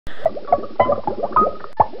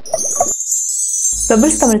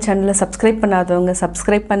Pebbles Tamil சேனலை subscribe பண்ணாதவங்க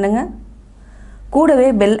subscribe பண்ணுங்கள். கூடவே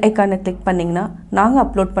பெல் ஐக்கானை கிளிக் பண்ணிங்கன்னா நாங்கள்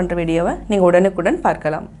அப்லோட் பண்ணுற வீடியோவை நீங்கள் உடனுக்குடன்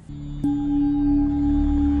பார்க்கலாம்.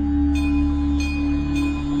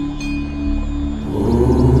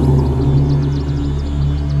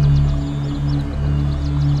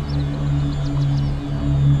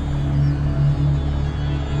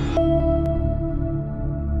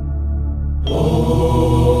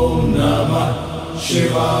 ஓம் நம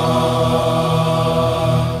சிவாய.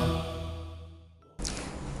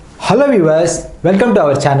 Hello viewers, welcome to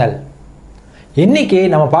our channel. இன்றைக்கி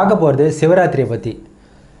நம்ம பார்க்க போகிறது சிவராத்திரியை பற்றி.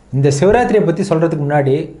 இந்த சிவராத்திரியை பற்றி சொல்கிறதுக்கு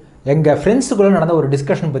முன்னாடி எங்கள் ஃப்ரெண்ட்ஸுக்குள்ளே நடந்த ஒரு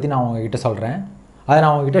டிஸ்கஷன் பற்றி நான் உங்ககிட்ட சொல்கிறேன். அதை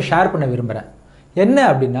நான் உங்ககிட்ட ஷேர் பண்ண விரும்புகிறேன். என்ன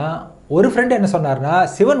அப்படின்னா, ஒரு ஃப்ரெண்டு என்ன சொன்னார்னா,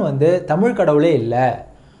 சிவன் தமிழ் கடவுளே இல்லை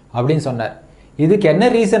அப்படின்னு சொன்னார். இதுக்கு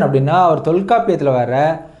என்ன ரீசன் அப்படின்னா, அவர் தொல்காப்பியத்தில் வர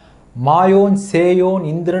மாயோன், சேயோன்,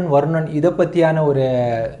 இந்திரன், வருணன் இதை பற்றியான ஒரு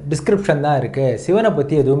டிஸ்கிரிப்ஷன் தான் இருக்குது. சிவனை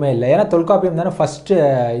பற்றி எதுவுமே இல்லை. ஏன்னா தொல்காப்பியம் தானே ஃபஸ்ட்டு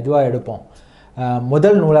இதுவாக எடுப்போம்.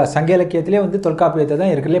 முதல் நூலாக சங்க இலக்கியத்திலே தொல்காப்பியத்தை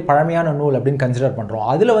தான் இருக்கிறதுலே பழமையான நூல் அப்படின்னு கன்சிடர் பண்ணுறோம்.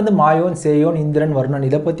 அதில் மாயோன், சேயோன், இந்திரன், வருணன்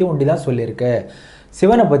இதை பற்றி ஒண்டி தான் சொல்லியிருக்கு.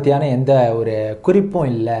 சிவனை பற்றியான எந்த ஒரு குறிப்பும்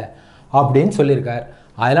இல்லை அப்படின்னு சொல்லியிருக்கார்.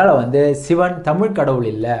 அதனால் சிவன் தமிழ் கடவுள்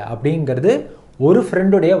இல்லை அப்படிங்கிறது ஒரு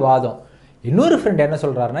ஃப்ரெண்டுடைய வாதம். இன்னொரு ஃப்ரெண்ட் என்ன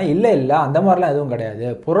சொல்கிறாருன்னா, இல்லை அந்த மாதிரிலாம் எதுவும் கிடையாது,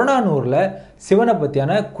 புறநானூரில் சிவனை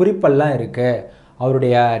பற்றியான குறிப்பெல்லாம் இருக்குது,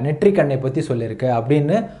 அவருடைய நெற்றிக்கண்ணை பற்றி சொல்லியிருக்கு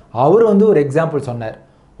அப்படின்னு அவர் ஒரு எக்ஸாம்பிள் சொன்னார்,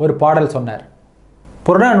 ஒரு பாடல் சொன்னார்.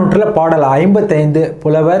 புறநானூற்றில் பாடல் 55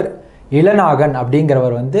 புலவர் இளநாகன்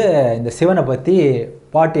அப்படிங்கிறவர் இந்த சிவனை பற்றி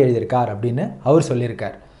பாட்டு எழுதியிருக்கார் அப்படின்னு அவர்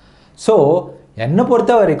சொல்லியிருக்கார். ஸோ என்னை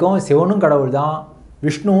பொறுத்த வரைக்கும் சிவனும் கடவுள் தான்,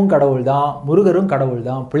 விஷ்ணுவும் கடவுள் தான், முருகரும் கடவுள்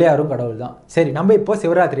தான், பிள்ளையாரும் கடவுள் தான். சரி, நம்ம இப்போ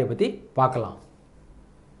சிவராத்திரியை பற்றி பார்க்கலாம்.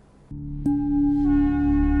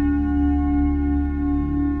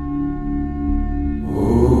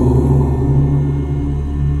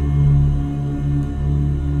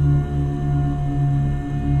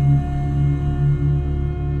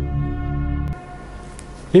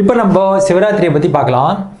 இப்போ நம்ம சிவராத்திரியை பற்றி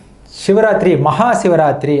பார்க்கலாம். சிவராத்திரி, மகா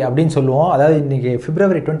சிவராத்திரி அப்படின்னு சொல்லுவோம். அதாவது இன்றைக்கி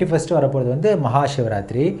February 21 வரப்போகிறது மகா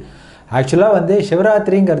சிவராத்திரி. ஆக்சுவலாக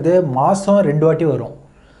சிவராத்திரிங்கிறது மாதம் 2 வாட்டி வரும்.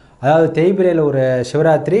 அதாவது தேய்பிரையில் ஒரு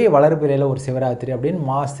சிவராத்திரி, வளர்பிரையில் ஒரு சிவராத்திரி அப்படின்னு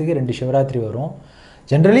மாதத்துக்கு 2 சிவராத்திரி வரும்.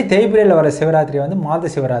 ஜென்ரலி தேய்பிரையில் வர சிவராத்திரி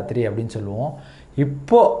மாத சிவராத்திரி அப்படின்னு சொல்லுவோம்.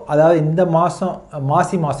 இப்போது அதாவது இந்த மாதம்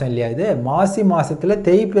மாசி மாதம் இல்லையா, இது மாசி மாதத்தில்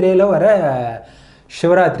தேய்பிரையில் வர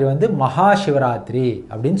சிவராத்திரி மகா சிவராத்திரி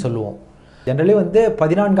அப்படின்னு சொல்லுவோம். ஜென்ரலி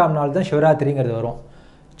 14ஆம் நாள் தான் சிவராத்திரிங்கிறது வரும்.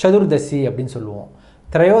 சதுர்தசி அப்படின்னு சொல்லுவோம்.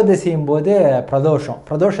 திரையோதசியும் போது பிரதோஷம்,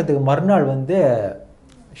 பிரதோஷத்துக்கு மறுநாள்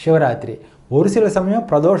சிவராத்திரி. ஒரு சில சமயம்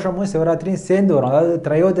பிரதோஷமும் சிவராத்திரியும் சேர்ந்து வரும். அதாவது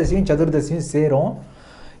திரையோதசியும் சதுர்தசியும் சேரும்.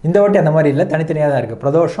 இந்த வாட்டி அந்த மாதிரி இல்லை, தனித்தனியாக தான் இருக்குது.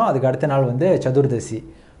 பிரதோஷம், அதுக்கு அடுத்த நாள் சதுர்தசி,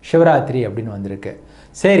 சிவராத்திரி அப்படின்னு வந்திருக்கு.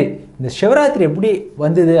 சரி, இந்த சிவராத்திரி எப்படி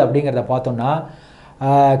வந்தது அப்படிங்கிறத பார்த்தோம்னா,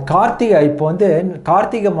 கார்த்திகை, இப்போ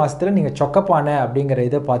கார்த்திகை மாதத்தில் நீங்கள் சொக்கப்பானை அப்படிங்கிற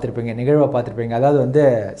இதை பார்த்துருப்பீங்க, நிகழ்வை பார்த்துருப்பீங்க. அதாவது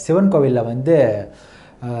சிவன் கோவிலில்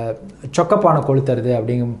சொக்கப்பானை கொளுத்துறது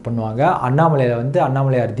அப்படிங்க பண்ணுவாங்க. அண்ணாமலையில்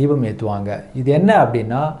அண்ணாமலையார் தீபம் ஏற்றுவாங்க. இது என்ன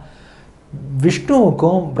அப்படின்னா,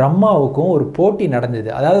 விஷ்ணுவுக்கும் பிரம்மாவுக்கும் ஒரு போட்டி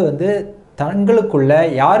நடந்தது. அதாவது தங்களுக்குள்ள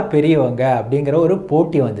யார் பெரியவங்க அப்படிங்கிற ஒரு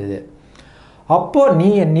போட்டி வந்தது. அப்போது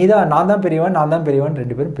நீ தான், நான் தான் பெரியவன், நான் தான் பெரியவன்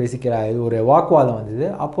 2 பேரும் பேசிக்கிறாங்க. ஒரு வாக்குவாதம் வந்தது.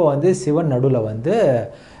 அப்போது சிவன் நடுவில்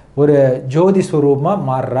ஒரு ஜோதி ஸ்வரூபமாக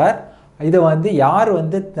மாறுறார். இதை யார்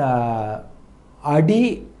அடி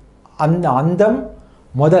அந்தம்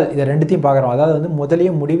முதல் இதை ரெண்டுத்தையும் பார்க்குறோம். அதாவது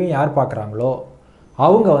முதலையும் முடிவையும் யார் பார்க்குறாங்களோ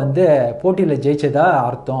அவங்க போட்டியில் ஜெயிச்சதா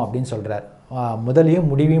அர்த்தம் அப்படின்னு சொல்கிறார். முதலையும்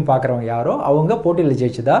முடிவையும் பார்க்குறவங்க யாரோ அவங்க போட்டியில்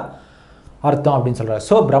ஜெயிச்சதா அர்த்தம் அப்படின்னு சொல்கிறார்.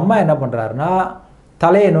 ஸோ பிரம்மா என்ன பண்ணுறாருன்னா,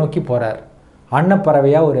 தலையை நோக்கி போகிறார்.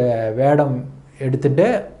 அன்னப்பறவையாக ஒரு வேடம் எடுத்துகிட்டு,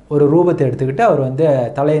 ஒரு ரூபத்தை எடுத்துக்கிட்டு அவர்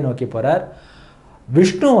தலையை நோக்கி போகிறார்.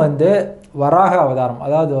 விஷ்ணு வராக அவதாரம்,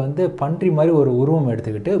 அதாவது பன்றி மாதிரி ஒரு உருவம்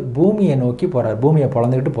எடுத்துக்கிட்டு பூமியை நோக்கி போகிறார், பூமியை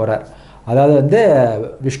பொழந்துக்கிட்டு போகிறார். அதாவது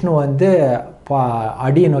விஷ்ணு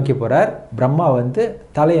அடியை நோக்கி போகிறார், பிரம்மா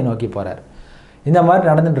தலையை நோக்கி போகிறார். இந்த மாதிரி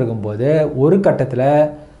நடந்துட்டு இருக்கும்போது ஒரு கட்டத்தில்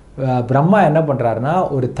பிரம்மா என்ன பண்ணுறாருன்னா,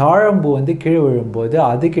 ஒரு தாழம்பூ கீழே விழும்போது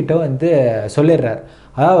அதுக்கிட்ட சொல்லிடுறார்.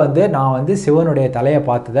 அதாவது நான் சிவனுடைய தலையை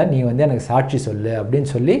பார்த்து தான் நீ எனக்கு சாட்சி சொல்லு அப்படின்னு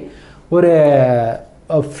சொல்லி ஒரு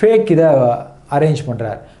ஃபேக் இதை அரேஞ்ச்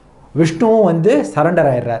பண்ணுறார். விஷ்ணுவும் சரண்டர்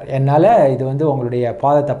ஆயிடுறார். என்னால் இது உங்களுடைய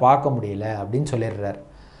பாதத்தை பார்க்க முடியல அப்படின்னு சொல்லிடுறார்.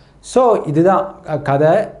 ஸோ இதுதான்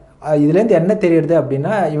கதை. இதுலேருந்து என்ன தெரியுது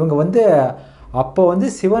அப்படின்னா, இவங்க அப்போ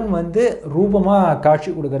சிவன் ரூபமாக காட்சி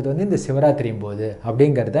கொடுக்கறது இந்த சிவராத்திரியும் போது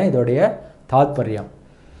அப்படிங்கிறது தான் இதோடைய தாத்பரியம்.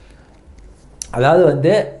 அதாவது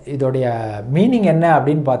வந்து இதோடைய மீனிங் என்ன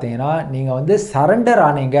அப்படின்னு பார்த்தீங்கன்னா, நீங்கள் வந்து சரண்டர்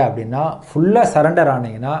ஆனீங்க அப்படின்னா, ஃபுல்லாக surrender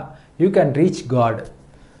ஆனீங்கன்னா you can reach God.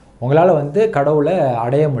 உங்களால் வந்து கடவுளை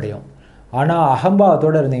அடைய முடியும். ஆனால்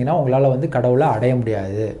அகம்பாவத்தோடு இருந்தீங்கன்னா உங்களால் வந்து கடவுளை அடைய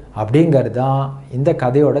முடியாது. அப்படிங்கிறது தான் இந்த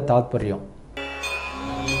கதையோட தாத்பரியம்.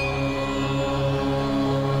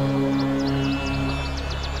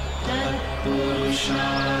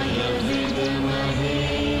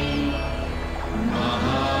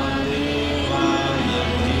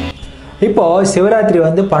 இப்போது சிவராத்திரி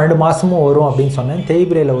வந்து 12 மாதமும் வரும் அப்படின்னு சொன்னேன்.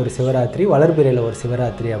 தேய்பிரையில் ஒரு சிவராத்திரி, வளர்பிரையில் ஒரு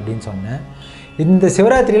சிவராத்திரி அப்படின்னு சொன்னேன். இந்த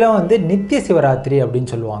சிவராத்திரிலாம் வந்து நித்திய சிவராத்திரி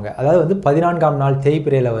அப்படின்னு சொல்லுவாங்க. அதாவது வந்து 14ஆம் நாள்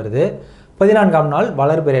தேய்பிரையில் வருது, 14ஆம் நாள்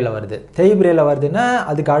வளர்பிரையில் வருது. தேய்பிரையில் வருதுன்னா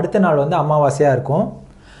அதுக்கு அடுத்த நாள் வந்து அமாவாசையாக இருக்கும்.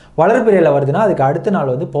 வளர்பிரையில் வருதுன்னா அதுக்கு அடுத்த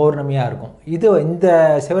நாள் வந்து பௌர்ணமியாக இருக்கும். இந்த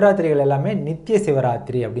சிவராத்திரிகள் எல்லாமே நித்திய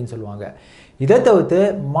சிவராத்திரி அப்படின்னு சொல்லுவாங்க. இதை தவிர்த்து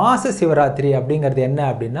மாச சிவராத்திரி அப்படிங்கிறது என்ன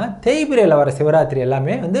அப்படின்னா, தேய்பிரையில் வர சிவராத்திரி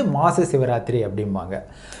எல்லாமே வந்து மாச சிவராத்திரி அப்படிம்பாங்க.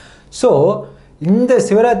 ஸோ இந்த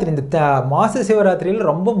சிவராத்திரி, இந்த மாச சிவராத்திரியில்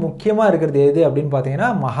ரொம்ப முக்கியமாக இருக்கிறது எது அப்படின்னு பார்த்தீங்கன்னா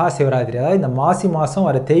மகா சிவராத்திரி. அதாவது இந்த மாசி மாதம்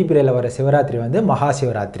வர தேய்பிரையில் வர சிவராத்திரி வந்து மகா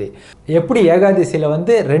சிவராத்திரி. எப்படி ஏகாதசியில்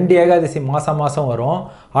வந்து 2 ஏகாதசி மாதம் வரும்,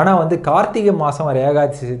 ஆனால் வந்து கார்த்திகை மாதம் வர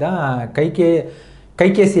ஏகாதசி தான்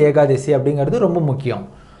கைகேசி ஏகாதசி அப்படிங்கிறது ரொம்ப முக்கியம்.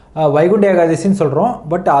 வைகுண்ட ஏகாதசின்னு சொல்கிறோம்,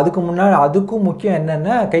 பட் அதுக்கும் முக்கியம்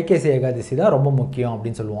என்னென்னா கைகேசி ஏகாதசி தான் ரொம்ப முக்கியம்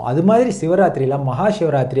அப்படின்னு சொல்லுவோம். அது மாதிரி சிவராத்திரியில் மகா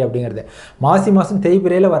சிவராத்திரி அப்படிங்கிறது மாசி மாதம்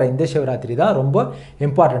தேய்பிரையில் வர இந்த சிவராத்திரி தான் ரொம்ப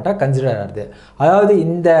இம்பார்ட்டண்ட்டாக கன்சிடர் ஆகுது. அதாவது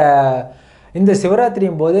இந்த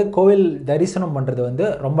சிவராத்திரியும் போது கோவில் தரிசனம் பண்ணுறது வந்து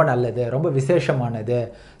ரொம்ப நல்லது, ரொம்ப விசேஷமானது,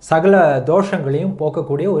 சகல தோஷங்களையும்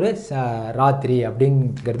போக்கக்கூடிய ஒரு ராத்திரி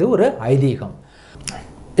அப்படிங்கிறது ஒரு ஐதீகம்.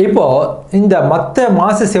 இப்போது இந்த மற்ற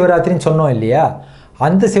மாத சிவராத்திரின்னு சொன்னோம் இல்லையா,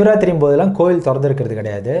 அந்த சிவராத்திரியும் போதெல்லாம் கோவில் திறந்துருக்கிறது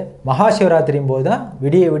கிடையாது. மகா சிவராத்திரியும் போது தான்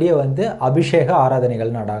விடிய வந்து அபிஷேக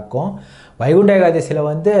ஆராதனைகள் நடக்கும். வைகுண்ட ஏகாதசியில்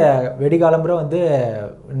வந்து வெடிகாலம்புற வந்து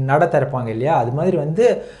நட திறப்பாங்க இல்லையா, அது மாதிரி வந்து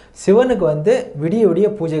சிவனுக்கு வந்து விடிய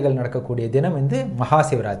பூஜைகள் நடக்கக்கூடிய தினம் வந்து மகா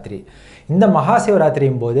சிவராத்திரி. இந்த மகா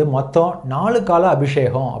சிவராத்திரியும் போது மொத்தம் 4 கால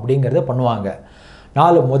அபிஷேகம் அப்படிங்கிறத பண்ணுவாங்க.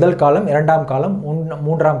 4 முதல் காலம், 2ஆம் காலம்,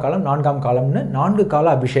 3ஆம் காலம், 4ஆம் காலம்னு 4 கால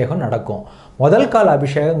அபிஷேகம் நடக்கும். முதல் கால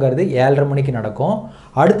அபிஷேகங்கிறது 7:30 மணிக்கு நடக்கும்.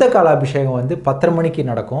 அடுத்த கால அபிஷேகம் வந்து 10:30 மணிக்கு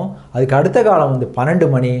நடக்கும். அதுக்கு அடுத்த காலம் வந்து 12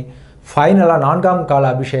 மணி. ஃபைனலாக 4ஆம் கால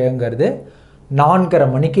அபிஷேகங்கிறது 4:30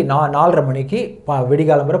 மணிக்கு 4:30 மணிக்கு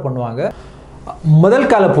விடிகாலம்புற பண்ணுவாங்க. முதல்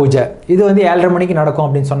கால பூஜை இது வந்து 7:30 மணிக்கு நடக்கும்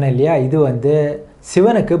அப்படின்னு சொன்னேன் இல்லையா, இது வந்து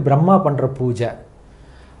சிவனுக்கு பிரம்மா பண்ணுற பூஜை.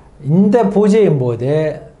 இந்த பூஜையும் போது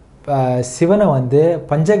சிவனை வந்து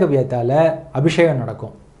பஞ்சகவியத்தால் அபிஷேகம்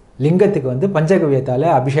நடக்கும். லிங்கத்துக்கு வந்து பஞ்சகவியத்தால்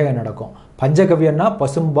அபிஷேகம் நடக்கும். பஞ்சகவியம்னா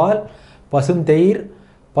பசும்பால், பசுந்தயிர்,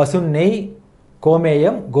 பசுநெய்,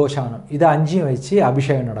 கோமேயம், கோஷானம், இதை 5 வச்சு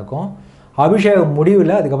அபிஷேகம் நடக்கும். அபிஷேகம்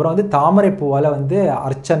முடிவில் அதுக்கப்புறம் வந்து தாமரை பூவால் வந்து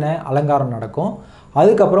அர்ச்சனை அலங்காரம் நடக்கும்.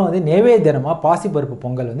 அதுக்கப்புறம் வந்து நைவேத்தியமாக பாசிப்பருப்பு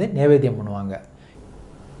பொங்கல் வந்து நைவேத்தியம் பண்ணுவாங்க.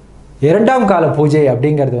 2ஆம் கால பூஜை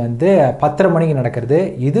அப்படிங்கிறது வந்து 10:30 மணிக்கு நடக்கிறது.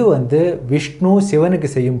 இது வந்து விஷ்ணு சிவனுக்கு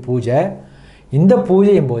செய்யும் பூஜை. இந்த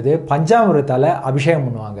பூஜையும் போது பஞ்சாமிரத்தால் அபிஷேகம்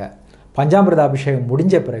பண்ணுவாங்க. பஞ்சாமிரத அபிஷேகம்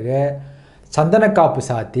முடிஞ்ச பிறகு சந்தனக்காப்பு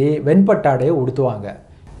சாத்தி வெண்பட்டாடையை உடுத்துவாங்க.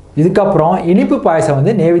 இதுக்கப்புறம் இனிப்பு பாயசம்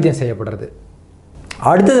வந்து நைவேத்தியம் செய்யப்படுறது.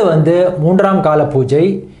 அடுத்தது வந்து 3ஆம் கால பூஜை.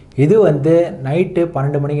 இது வந்து நைட்டு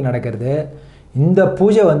 12 மணிக்கு நடக்கிறது. இந்த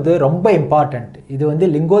பூஜை வந்து ரொம்ப இம்பார்ட்டண்ட். இது வந்து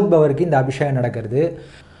லிங்கோத்பவருக்கு இந்த அபிஷேகம் நடக்கிறது.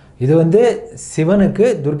 இது வந்து சிவனுக்கு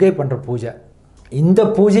துர்க்கை பண்ணுற பூஜை. இந்த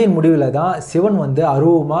பூஜையின் முடிவில் தான் சிவன் வந்து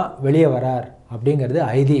அருவமாக வெளியே வரார் அப்படிங்கிறது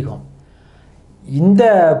ஐதீகம். இந்த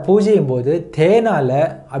பூஜையும் போது தேனால்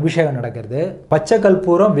அபிஷேகம் நடக்கிறது. பச்சை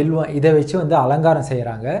கற்பூரம், வில்வம் இதை வச்சு வந்து அலங்காரம்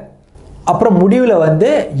செய்கிறாங்க. அப்புறம் முடிவில்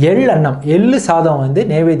வந்து எள்ளு சாதம் வந்து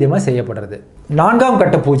நைவேத்தியமாக செய்யப்படுறது. 4ஆம்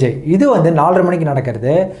கட்ட பூஜை இது வந்து 4:30 மணிக்கு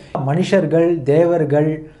நடக்கிறது. மனுஷர்கள்,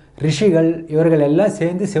 தேவர்கள், ரிஷிகள் இவர்கள் எல்லாம்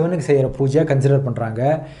சேர்ந்து சிவனுக்கு செய்கிற பூஜையாக கன்சிடர் பண்ணுறாங்க.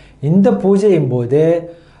 இந்த பூஜையும் போது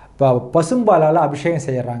பசும்பாலால் அபிஷேகம்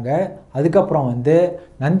செய்கிறாங்க. அதுக்கப்புறம் வந்து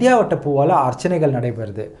நந்தியாவட்ட பூவால் அர்ச்சனைகள்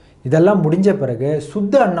நடைபெறுது. இதெல்லாம் முடிஞ்ச பிறகு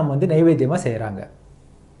சுத்த அன்னம் வந்து நைவேத்தியமாக செய்கிறாங்க.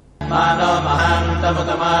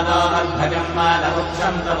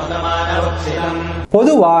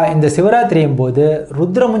 பொதுவாக இந்த சிவராத்திரியும் போது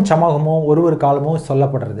ருத்ரமும் சமகமும் ஒரு காலமும்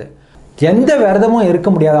சொல்லப்படுறது. எந்த விரதமும் இருக்க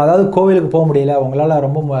முடியாது. அதாவது கோவிலுக்கு போக முடியல, உங்களால்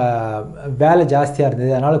ரொம்ப வேலை ஜாஸ்தியாக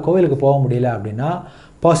இருந்தது, அதனால் கோவிலுக்கு போக முடியல அப்படின்னா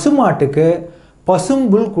பசுமாட்டுக்கு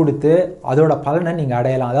பசும்புல் கொடுத்து அதோட பலனை நீங்கள்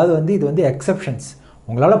அடையலாம். அதாவது வந்து இது வந்து எக்ஸப்ஷன்ஸ்.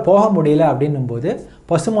 உங்களால் போக முடியல அப்படின்னும் போது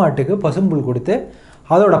பசுமாட்டுக்கு பசும்புல் கொடுத்து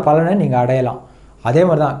அதோட பலனை நீங்கள் அடையலாம். அதே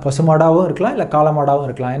மாதிரி தான் பசுமாடாகவும் இருக்கலாம், இல்லை காளமாடாகவும்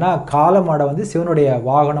இருக்கலாம். ஏன்னா காளமாடை வந்து சிவனுடைய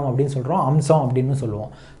வாகனம் அப்படின்னு சொல்கிறோம், அம்சம் அப்படின்னு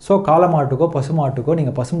சொல்லுவோம். ஸோ காளமாட்டுக்கோ பசுமாட்டுக்கோ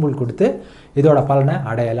நீங்கள் பசும்புல் கொடுத்து இதோட பலனை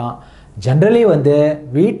அடையலாம். ஜென்ரலி வந்து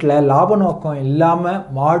வீட்டில் லாப நோக்கம் இல்லாமல்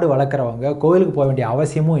மாடு வளர்க்குறவங்க கோவிலுக்கு போக வேண்டிய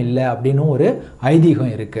அவசியமும் இல்லை அப்படின்னு ஒரு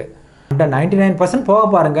ஐதீகம் இருக்குது. 99% போக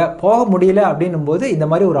பாருங்கள், போக முடியல அப்படின்னும் போது இந்த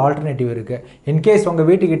மாதிரி ஒரு ஆல்டர்னேட்டிவ் இருக்குது. இன்கேஸ் உங்கள்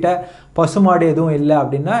வீட்டுக்கிட்ட பசுமாடு எதுவும் இல்லை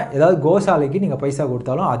அப்படின்னா ஏதாவது கோசாலைக்கு நீங்கள் பைசா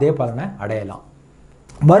கொடுத்தாலும் அதே பலனை அடையலாம்.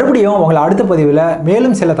 மறுபடியும் உங்களை அடுத்த பதிவில்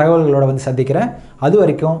மேலும் சில தகவல்களோட வந்து சந்திக்கிறேன். அது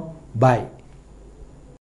வரைக்கும் பாய்.